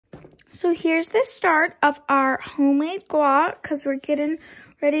So here's the start of our homemade guac because we're getting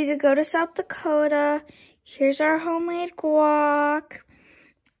ready to go to South Dakota. Here's our homemade guac.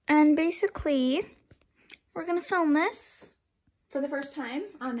 And basically, we're going to film this. For the first time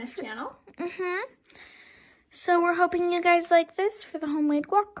on this channel. So we're hoping you guys like this for the homemade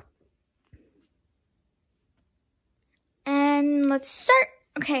guac. And let's start.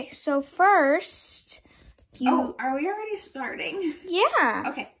 Okay, so first, Oh, are we already starting? Yeah.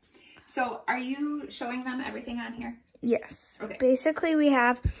 Okay. So are you showing them everything on here? Yes. Okay. Basically, we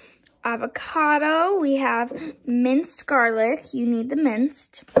have avocado. We have minced garlic. You need the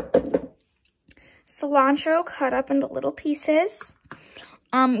minced. Cilantro cut up into little pieces.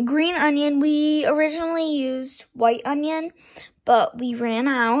 Green onion. We originally used white onion, but we ran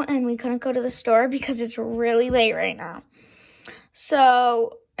out and we couldn't go to the store because it's really late right now.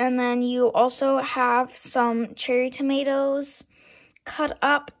 So, and then you also have some cherry tomatoes cut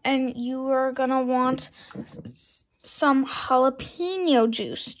up, and you are gonna want some jalapeno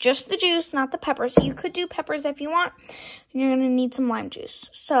juice. Just the juice, not the peppers. You could do peppers if you want. And you're gonna need some lime juice.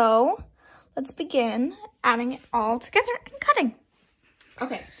 So, let's begin adding it all together and cutting.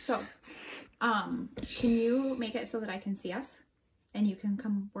 Okay, so, can you make it so that I can see us? And you can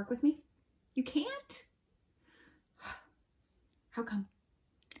come work with me? You can't? How come?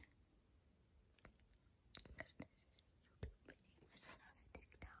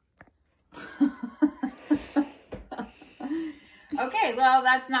 Okay, well,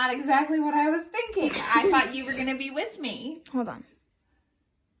 that's not exactly what I was thinking. I thought you were going to be with me. Hold on.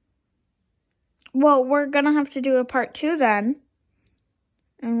 Well, we're going to have to do a part 2 then.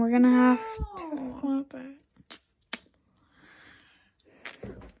 And we're going to have to flip it.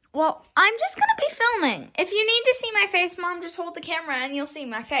 Well, I'm just going to be filming. If you need to see my face, Mom, just hold the camera and you'll see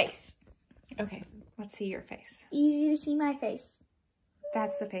my face. Okay, let's see your face. Easy to see my face.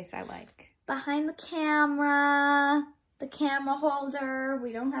 That's the face I like. Behind the camera holder.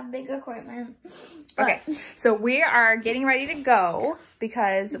 We don't have big equipment. Okay, so we are getting ready to go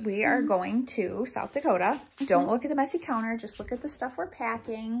because we are going to South Dakota. Don't look at the messy counter. Just look at the stuff we're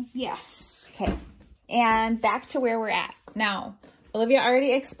packing. Yes. Okay, and back to where we're at. Now, Olivia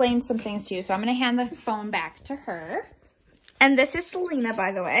already explained some things to you, so I'm going to hand the phone back to her. And this is Selena,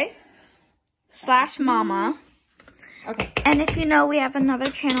 by the way. /Mama. Okay. And if you know, we have another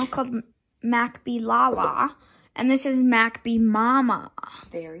channel called MacB-MaMa. And this is MacB-MaMa.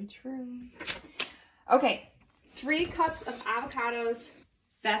 Very true. Okay, 3 cups of avocados.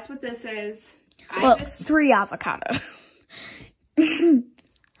 That's what this is. Well, 3 avocados.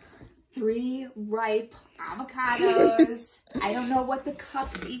 3 ripe avocados. I don't know what the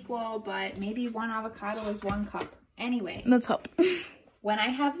cups equal, but maybe 1 avocado is 1 cup. Anyway. Let's hope. When I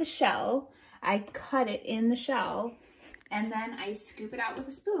have the shell, I cut it in the shell, and then I scoop it out with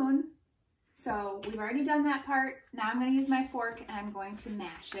a spoon. So we've already done that part. Now I'm going to use my fork and I'm going to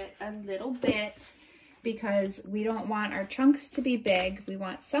mash it a little bit because we don't want our chunks to be big. We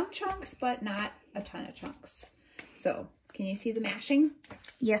want some chunks, but not a ton of chunks. So can you see the mashing?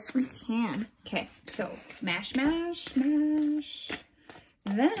 Yes, we can. Okay, so mash, mash, mash.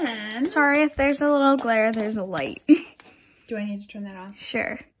 Then... Sorry if there's a little glare. There's a light. Do I need to turn that on?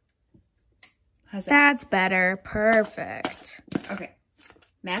 Sure. How's that? That's better. Perfect. Okay.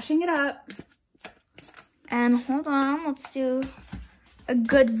 Mashing it up. And hold on, let's do a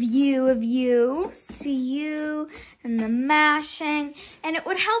good view of you. See you and the mashing. And it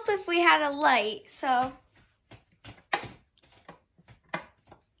would help if we had a light, so.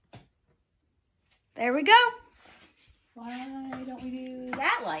 There we go. Why don't we do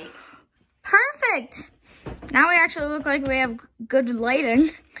that light? Perfect. Now we actually look like we have good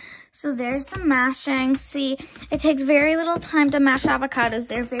lighting. So there's the mashing. See, it takes very little time to mash avocados.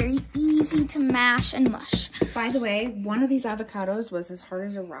 They're very easy to mash and mush. By the way, one of these avocados was as hard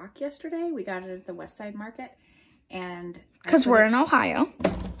as a rock yesterday. We got it at the West Side Market. And because we're in Ohio.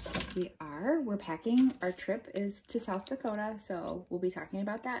 We are. We're packing. Our trip is to South Dakota. So we'll be talking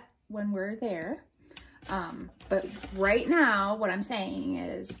about that when we're there. But right now, what I'm saying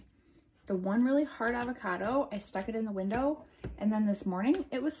is the one really hard avocado, I stuck it in the window. And then this morning,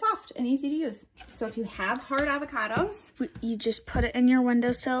 it was soft and easy to use. So if you have hard avocados, you just put it in your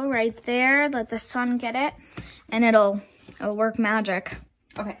windowsill right there. Let the sun get it, and it'll work magic.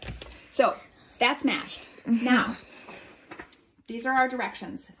 Okay, so that's mashed. Now, these are our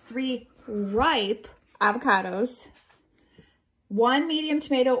directions. 3 ripe avocados, 1 medium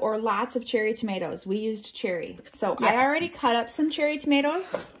tomato, or lots of cherry tomatoes. We used cherry. So yes. I already cut up some cherry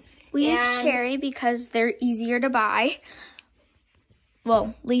tomatoes. We used cherry because they're easier to buy.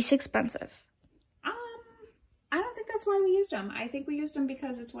 Well, least expensive. I don't think that's that's why we used them. I think we used them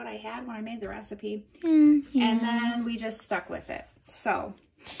because it's what I had when I made the recipe. Yeah. And then we just stuck with it. So.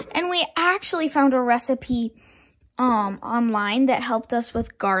 And we actually found a recipe online that helped us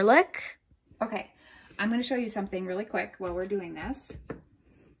with garlic. Okay. I'm going to show you something really quick while we're doing this.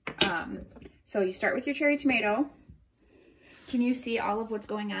 So you start with your cherry tomato. Can you see all of what's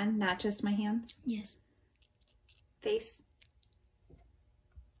going on? Not just my hands? Yes. Face.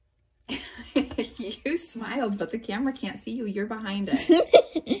 You smiled, but the camera can't see you. You're behind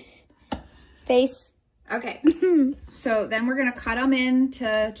it. Face. Okay. So then we're going to cut them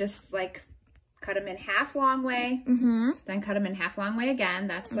into just like, cut them in half long way. Then cut them in half long way again.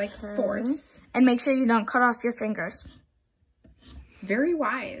 That's like fourths. And make sure you don't cut off your fingers. Very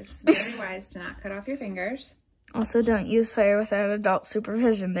wise. Very wise to not cut off your fingers. Also, don't use fire without adult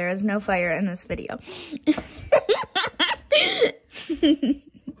supervision. There is no fire in this video.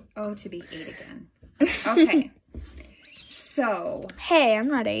 Oh, to be 8 again. Okay. So. Hey, I'm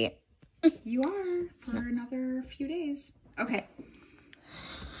not 8. You are for another few days. Okay.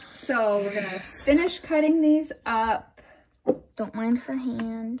 So we're going to finish cutting these up. Don't mind her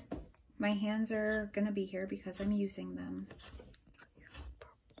hand. My hands are going to be here because I'm using them.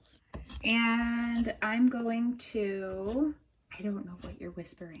 And I'm going to, I don't know what you're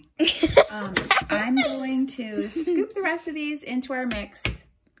whispering. I'm going to scoop the rest of these into our mix.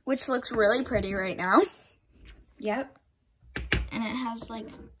 Which looks really pretty right now. Yep. And it has like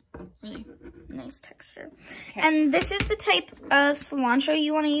really nice texture. Okay. And this is the type of cilantro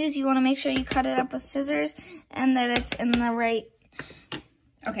you want to use. You want to make sure you cut it up with scissors and that it's in the right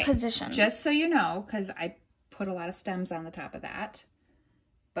position. Just so you know, because I put a lot of stems on the top of that.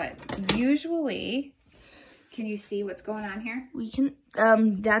 But usually, can you see what's going on here? We can,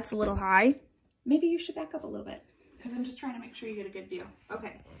 that's a little high. Maybe you should back up a little bit because I'm just trying to make sure you get a good view.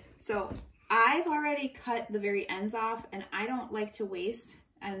 Okay, so I've already cut the very ends off and I don't like to waste,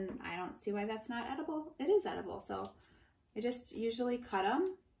 and I don't see why that's not edible. It is edible, so I just usually cut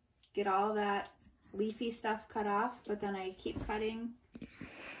them, get all that leafy stuff cut off, but then I keep cutting.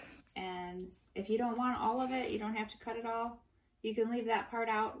 And if you don't want all of it, you don't have to cut it all. You can leave that part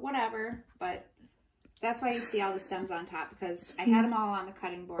out, whatever, but that's why you see all the stems on top, because I had them all on the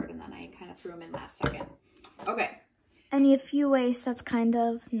cutting board and then I kind of threw them in last second. Okay. And if you waste, that's kind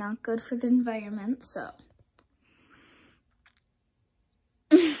of not good for the environment, so.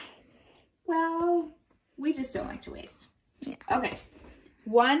 Well, we just don't like to waste. Yeah. Okay.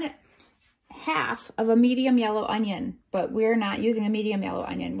 1/2 of a medium yellow onion, but we're not using a medium yellow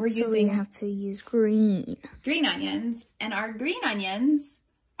onion. We're using, we have to use green onions, and our green onions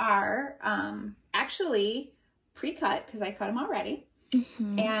are actually pre-cut because I cut them already.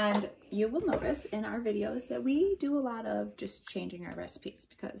 And you will notice in our videos that we do a lot of just changing our recipes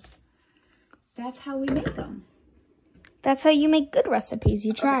because that's how we make them. That's how you make good recipes.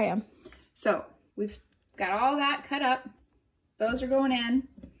 You try them. So we've got all that cut up. Those are going in.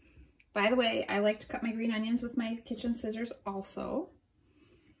 By the way, I like to cut my green onions with my kitchen scissors also.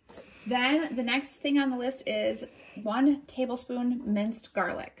 Then the next thing on the list is 1 tablespoon minced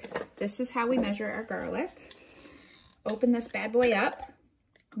garlic. This is how we measure our garlic. Open this bad boy up.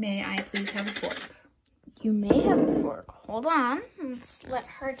 May I please have a fork? You may have a fork. Hold on. Let's let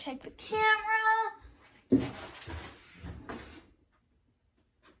her take the camera.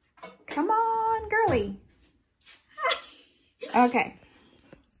 Come on, girly. Okay.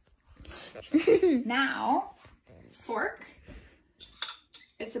 Now, fork.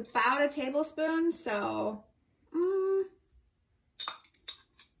 It's about a tablespoon, so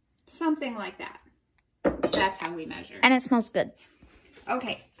something like that. That's how we measure. And it smells good.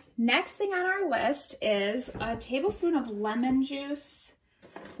 Okay, next thing on our list is a tablespoon of lemon juice.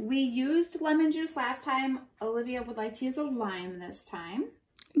 We used lemon juice last time. Olivia would like to use a lime this time.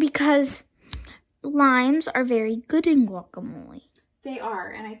 Because limes are very good in guacamole. They are,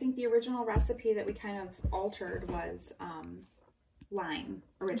 and I think the original recipe that we kind of altered was lime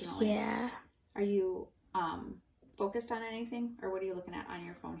originally. Yeah. Are you focused on anything, or what are you looking at on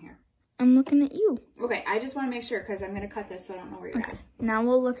your phone here? I'm looking at you. Okay, I just want to make sure because I'm going to cut this so I don't know where you're at. Now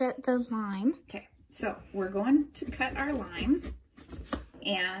we'll look at the lime. Okay, so we're going to cut our lime,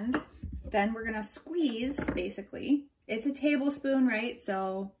 and then we're going to squeeze, basically. It's a tablespoon, right?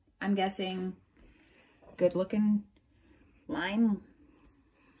 So I'm guessing good looking lime.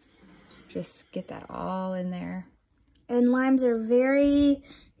 Just get that all in there. And limes are very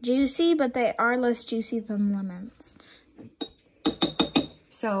juicy, but they are less juicy than lemons.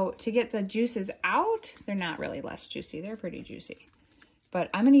 So to get the juices out, they're not really less juicy. They're pretty juicy. But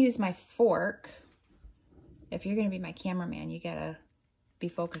I'm going to use my fork. If you're going to be my cameraman, you got to be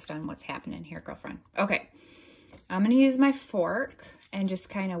focused on what's happening here, girlfriend. Okay. I'm going to use my fork and just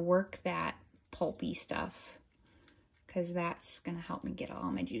kind of work that pulpy stuff because that's going to help me get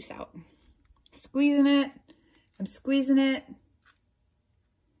all my juice out. Squeezing it. I'm squeezing it.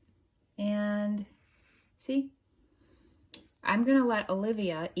 And see, I'm going to let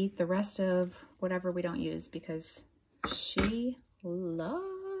Olivia eat the rest of whatever we don't use because she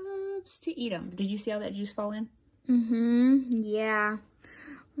loves to eat them. Did you see how that juice fall in? Yeah.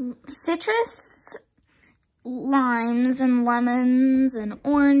 Citrus, limes and lemons and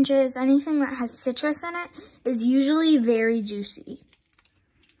oranges, anything that has citrus in it is usually very juicy.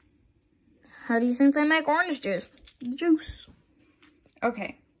 How do you think they make orange juice? Juice.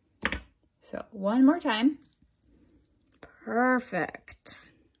 Okay. So one more time. Perfect.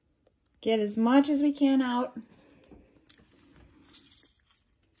 Get as much as we can out.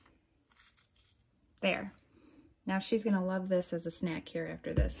 There. Now she's going to love this as a snack here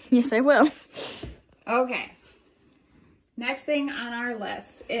after this. Yes, I will. Okay. Next thing on our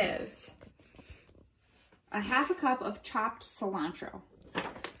list is a 1/2 cup of chopped cilantro.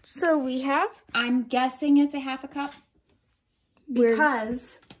 So we have... I'm guessing it's a 1/2 cup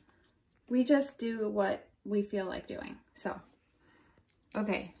because we just do what we feel like doing. So,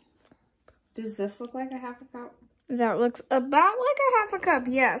 okay. Does this look like a 1/2 cup? That looks about like a 1/2 cup,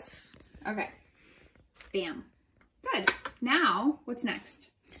 yes. Okay. Bam. Good. Now, what's next?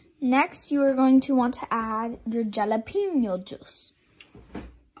 Next, you are going to want to add your jalapeno juice.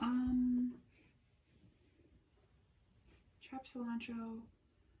 Chopped cilantro.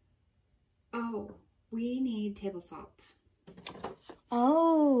 Oh, we need table salt.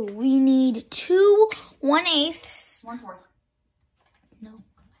 Oh, we need 2 1/8. 1/4. No.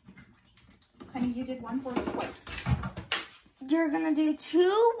 Honey, you did 1/4 twice. You're gonna do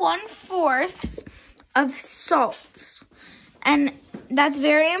 2 1/4 of salt. And that's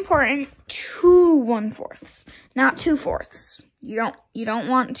very important. 2 1/4, not 2/4. You don't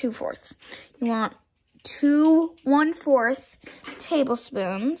want 2/4. You want 2 1/4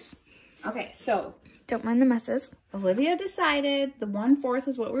 tablespoons. Okay, so don't mind the messes. Olivia decided the 1/4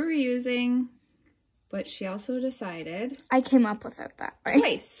 is what we were using, but she also decided I came up with it that way.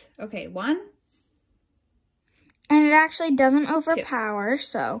 Twice. Okay, 1. And it actually doesn't overpower,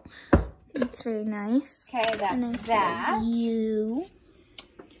 so it's very nice. Okay, that's that. You.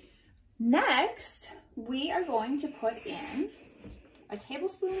 Next, we are going to put in a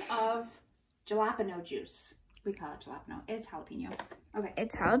tablespoon of jalapeno juice. We call it jalapeno. It's jalapeno. Okay.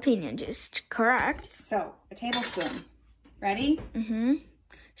 It's jalapeno juice, correct. So, a tablespoon. Ready?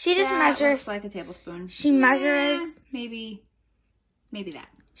 She just that measures. Looks like a tablespoon. She measures. Maybe that.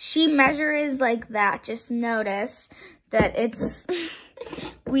 She measures like that. Just notice that it's,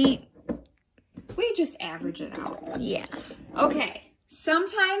 we just average it out. Yeah. Okay.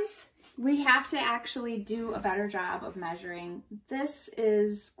 Sometimes we have to actually do a better job of measuring. This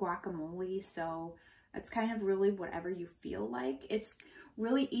is guacamole, so it's kind of really whatever you feel like. It's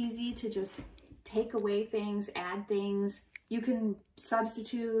really easy to just take away things, add things. You can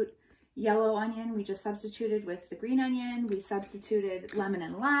substitute yellow onion. We just substituted with the green onion. We substituted lemon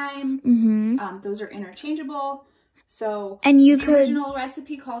and lime. Those are interchangeable. So and the original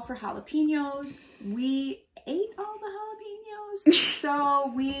recipe called for jalapenos. We ate all the jalapenos.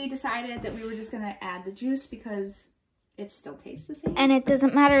 So we decided that we were just going to add the juice because it still tastes the same. And it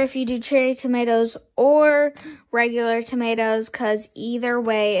doesn't matter if you do cherry tomatoes or regular tomatoes, because either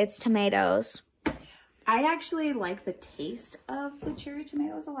way, it's tomatoes. I actually like the taste of the cherry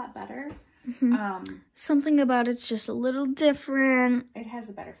tomatoes a lot better. Something about it's just a little different. It has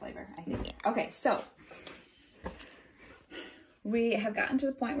a better flavor, I think. Okay, so we have gotten to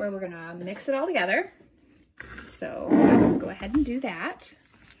the point where we're going to mix it all together. So let's go ahead and do that.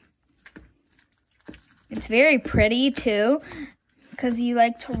 It's very pretty too, because you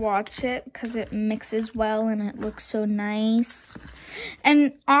like to watch it because it mixes well and it looks so nice.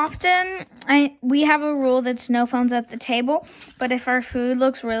 And often we have a rule that's no phones at the table, but if our food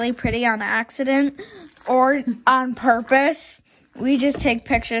looks really pretty on accident or on purpose, we just take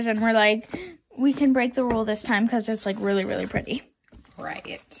pictures and we're like, we can break the rule this time because it's like really, really pretty.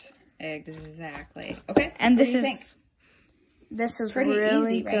 Right. Exactly. Okay. And this is pretty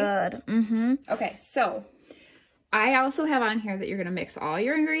really easy, right? good. Okay, so I also have on here that you're going to mix all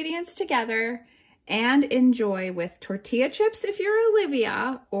your ingredients together and enjoy with tortilla chips if you're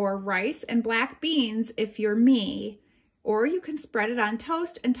Olivia, or rice and black beans if you're me, or you can spread it on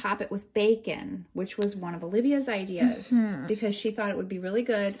toast and top it with bacon, which was one of Olivia's ideas because she thought it would be really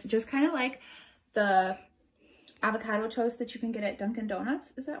good, just kind of like the avocado toast that you can get at Dunkin'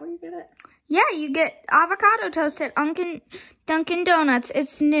 Donuts. Is that where you get it? Yeah, you get avocado toast at Dunkin' Donuts.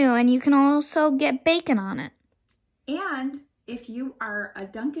 It's new, and you can also get bacon on it. And if you are a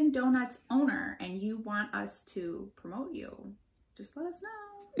Dunkin' Donuts owner and you want us to promote you, just let us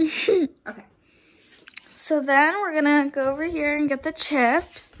know. Okay. So then we're gonna go over here and get the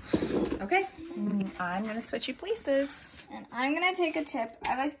chips. Okay. I'm gonna switch you places. And I'm gonna take a chip.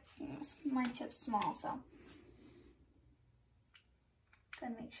 I like my chips small, so.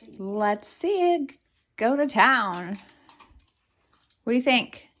 Gotta make sure you. Let's see it go to town. What do you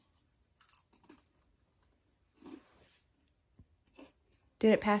think?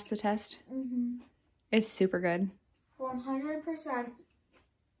 Did it pass the test? Mm-hmm. It's super good. 100%.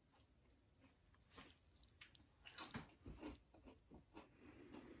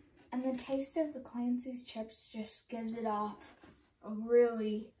 And the taste of the Clancy's chips just gives it off a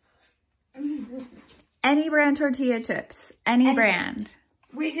really... Any brand tortilla chips. Any brand.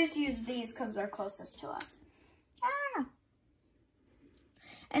 We just use these because they're closest to us. Ah.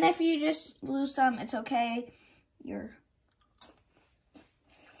 And if you just lose some, it's okay. You're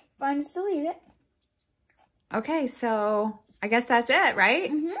fine to still eat it. Okay, so I guess that's it, right?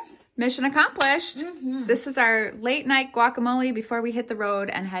 Mm-hmm. Mission accomplished. Mm-hmm. This is our late night guacamole before we hit the road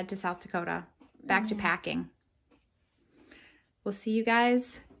and head to South Dakota. Back to packing. We'll see you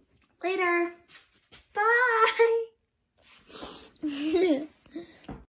guys later. Bye.